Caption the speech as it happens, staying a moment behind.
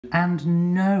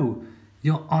And no,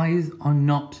 your eyes are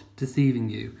not deceiving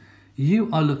you. You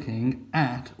are looking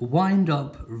at Wind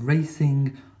Up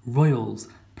Racing Royals,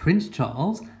 Prince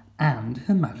Charles and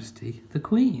Her Majesty the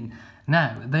Queen.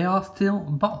 Now, they are still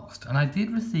boxed, and I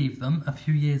did receive them a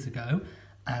few years ago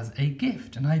as a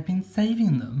gift, and I've been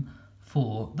saving them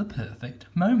for the perfect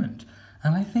moment.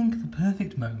 And I think the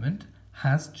perfect moment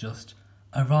has just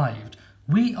arrived.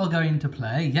 We are going to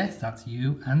play, yes, that's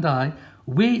you and I,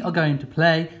 we are going to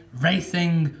play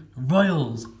Racing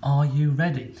Royals. Are you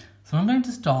ready? So I'm going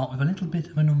to start with a little bit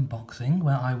of an unboxing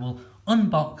where I will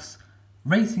unbox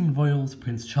Racing Royals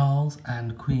Prince Charles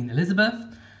and Queen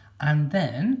Elizabeth, and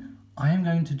then I am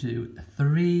going to do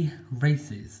 3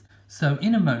 races. So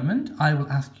in a moment I will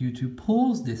ask you to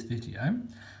pause this video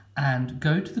and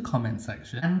go to the comment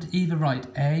section and either write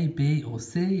A, B or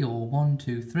C or 1,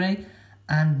 2, 3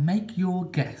 and make your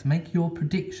guess, make your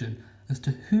prediction as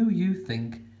to who you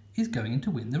think is going to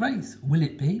win the race. Will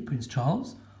it be Prince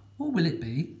Charles or will it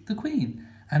be the Queen?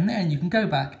 And then you can go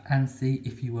back and see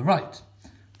if you were right.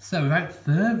 So without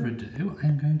further ado,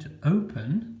 I'm going to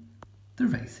open the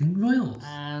Racing Royals.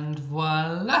 And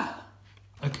voila!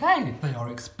 Okay, they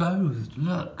are exposed,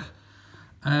 look.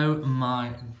 Oh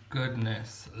my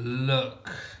goodness, look.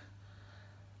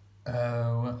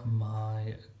 Oh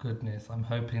my goodness, I'm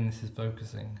hoping this is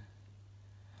focusing.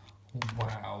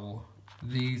 Wow,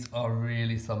 these are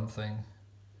really something.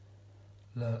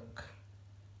 Look,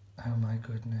 oh my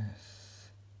goodness.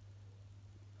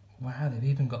 Wow, they've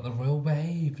even got the royal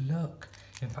wave, look.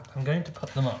 In fact, I'm going to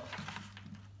put them up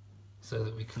so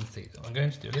that we can see them. I'm going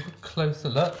to do a little closer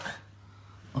look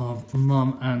of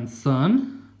mum and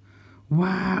son.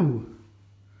 Wow.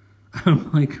 Oh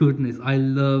my goodness, I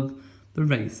love the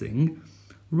Racing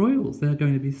Royals. They're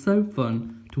going to be so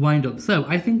fun to wind up. So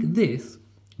I think this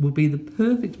will be the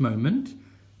perfect moment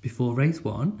before race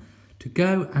 1 to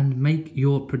go and make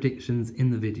your predictions in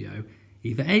the video.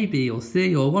 Either A, B or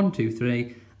C or 1, 2,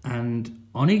 3. And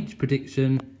on each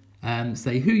prediction,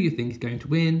 say who you think is going to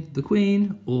win, the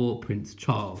Queen or Prince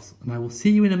Charles. And I will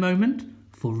see you in a moment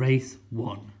for race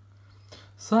 1.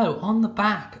 So on the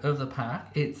back of the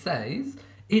pack, it says,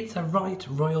 it's a right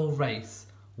royal race.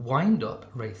 Wind Up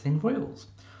Racing Royals.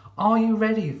 Are you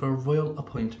ready for a royal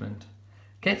appointment?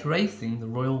 Get racing the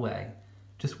royal way.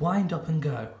 Just wind up and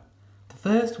go. The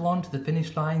first one to the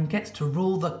finish line gets to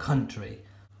rule the country.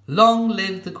 Long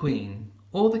live the Queen,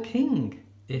 or the King,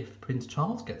 if Prince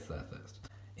Charles gets there first.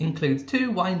 Includes 2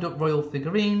 wind up royal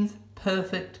figurines,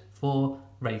 perfect for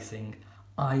racing.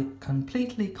 I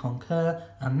completely concur,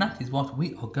 and that is what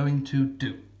we are going to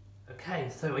do. Okay,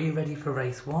 so are you ready for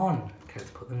race 1? Okay,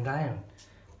 let's put them down.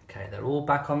 Okay, they're all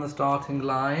back on the starting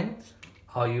line.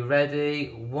 Are you ready?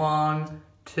 1,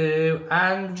 2,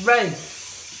 and race!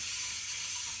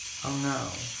 Oh no.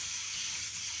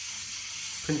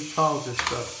 Prince Charles is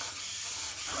stuck.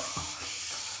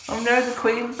 Oh no, the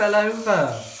Queen fell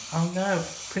over. Oh no,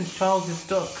 Prince Charles is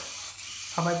stuck.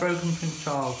 Have I broken Prince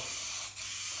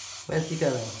Charles? Where's he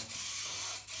going?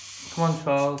 Come on,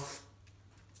 Charles.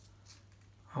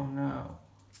 Oh no.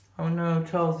 Oh no,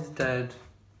 Charles is dead.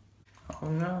 Oh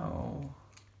no.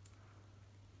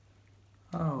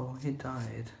 Oh, he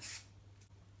died.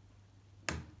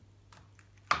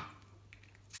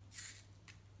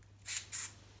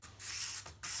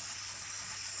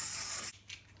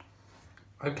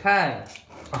 Okay,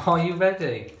 are you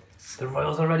ready? The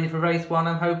Royals are ready for race 1.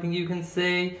 I'm hoping you can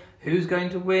see who's going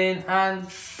to win and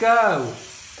go.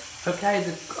 Okay,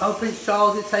 Prince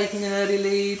Charles is taking an early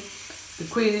lead. The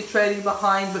Queen is trailing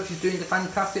behind, but she's doing a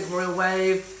fantastic royal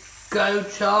wave. Go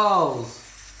Charles!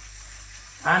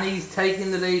 And he's taking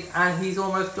the lead, and he's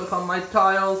almost stuck on my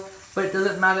tiles, but it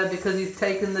doesn't matter because he's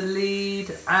taken the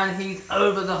lead and he's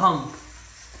over the hump.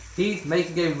 He's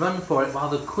making a run for it while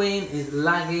the Queen is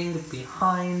lagging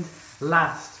behind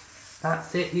last.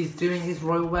 That's it, he's doing his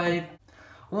royal wave.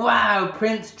 Wow,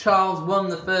 Prince Charles won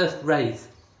the first race.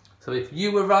 So if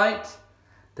you were right,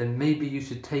 then maybe you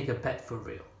should take a bet for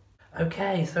real.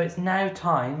 Okay, so it's now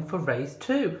time for race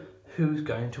 2. Who's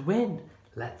going to win?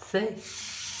 Let's see.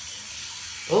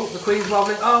 Oh, the Queen's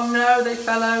wobbling. Oh no, they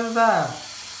fell over.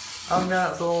 Oh no,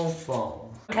 that's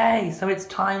awful. Okay, so it's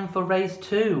time for race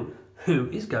 2. Who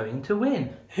is going to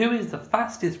win? Who is the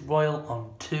fastest royal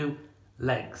on 2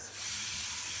 legs?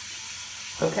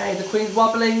 Okay, the Queen's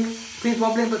wobbling,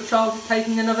 but Charles is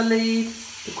taking another lead.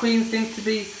 The Queen seems to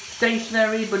be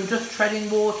stationary, but just treading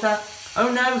water.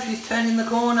 Oh no, she's turning the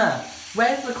corner.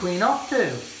 Where's the Queen off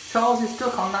to? Charles is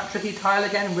stuck on that tricky tile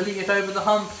again. Will he get over the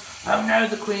hump? Oh no,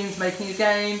 the Queen's making a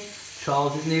gain.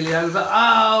 Charles is nearly over.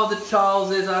 Oh, the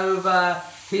Charles is over.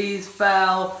 He's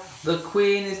fell. The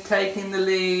Queen is taking the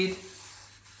lead.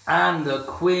 And the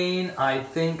Queen, I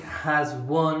think, has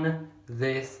won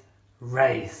this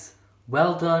race.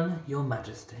 Well done, Your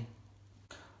Majesty.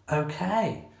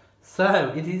 Okay,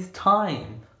 so it is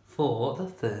time for the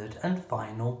third and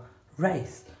final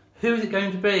race. Who is it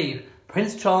going to be?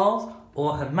 Prince Charles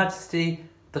or Her Majesty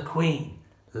the Queen?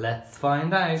 Let's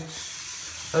find out.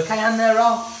 Okay, and they're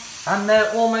off. And they're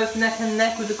almost neck and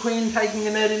neck with the Queen taking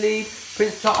an early lead.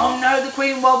 Prince Charles, oh no, the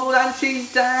Queen wobbled and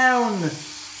she's down.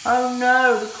 Oh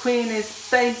no, the Queen is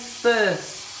face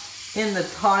first in the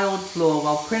tiled floor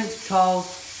while Prince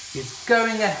Charles is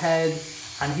going ahead,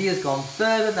 and he has gone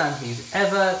further than he's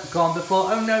ever gone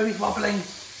before. Oh no, he's wobbling.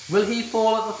 Will he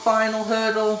fall at the final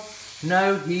hurdle?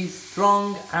 No, he's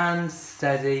strong and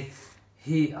steady.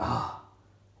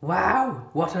 Wow,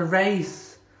 what a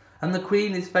race. And the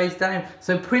Queen is face down.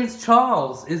 So Prince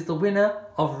Charles is the winner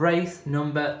of race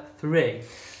number 3.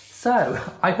 So,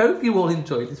 I hope you all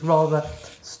enjoyed this rather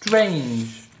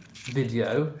strange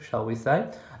video, shall we say,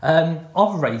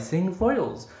 of racing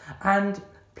royals. And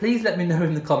please let me know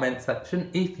in the comment section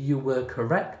if you were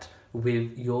correct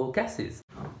with your guesses.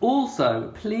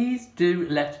 Also, please do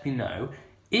let me know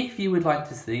if you would like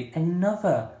to see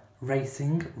another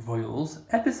Racing Royals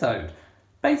episode.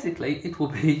 Basically, it will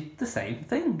be the same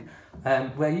thing,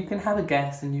 where you can have a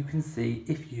guess and you can see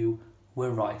if you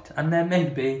were right. And there may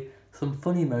be some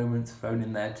funny moments thrown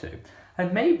in there too.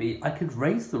 And maybe I could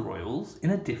race the royals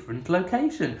in a different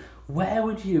location. Where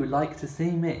would you like to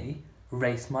see me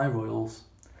race my royals?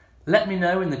 Let me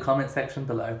know in the comment section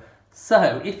below.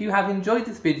 So, if you have enjoyed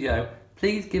this video,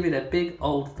 please give it a big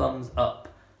old thumbs up.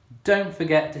 Don't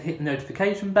forget to hit the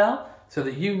notification bell so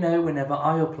that you know whenever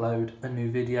I upload a new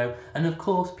video. And of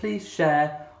course, please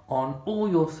share on all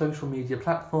your social media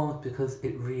platforms because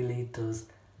it really does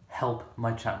help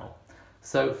my channel.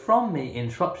 So from me in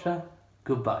Shropshire,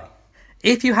 goodbye.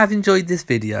 If you have enjoyed this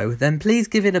video, then please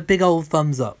give it a big old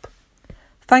thumbs up.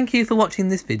 Thank you for watching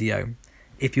this video.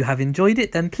 If you have enjoyed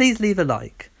it, then please leave a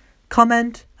like,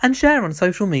 comment and share on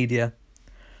social media.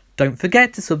 Don't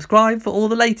forget to subscribe for all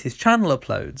the latest channel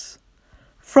uploads.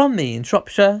 From me in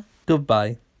Shropshire,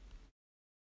 goodbye.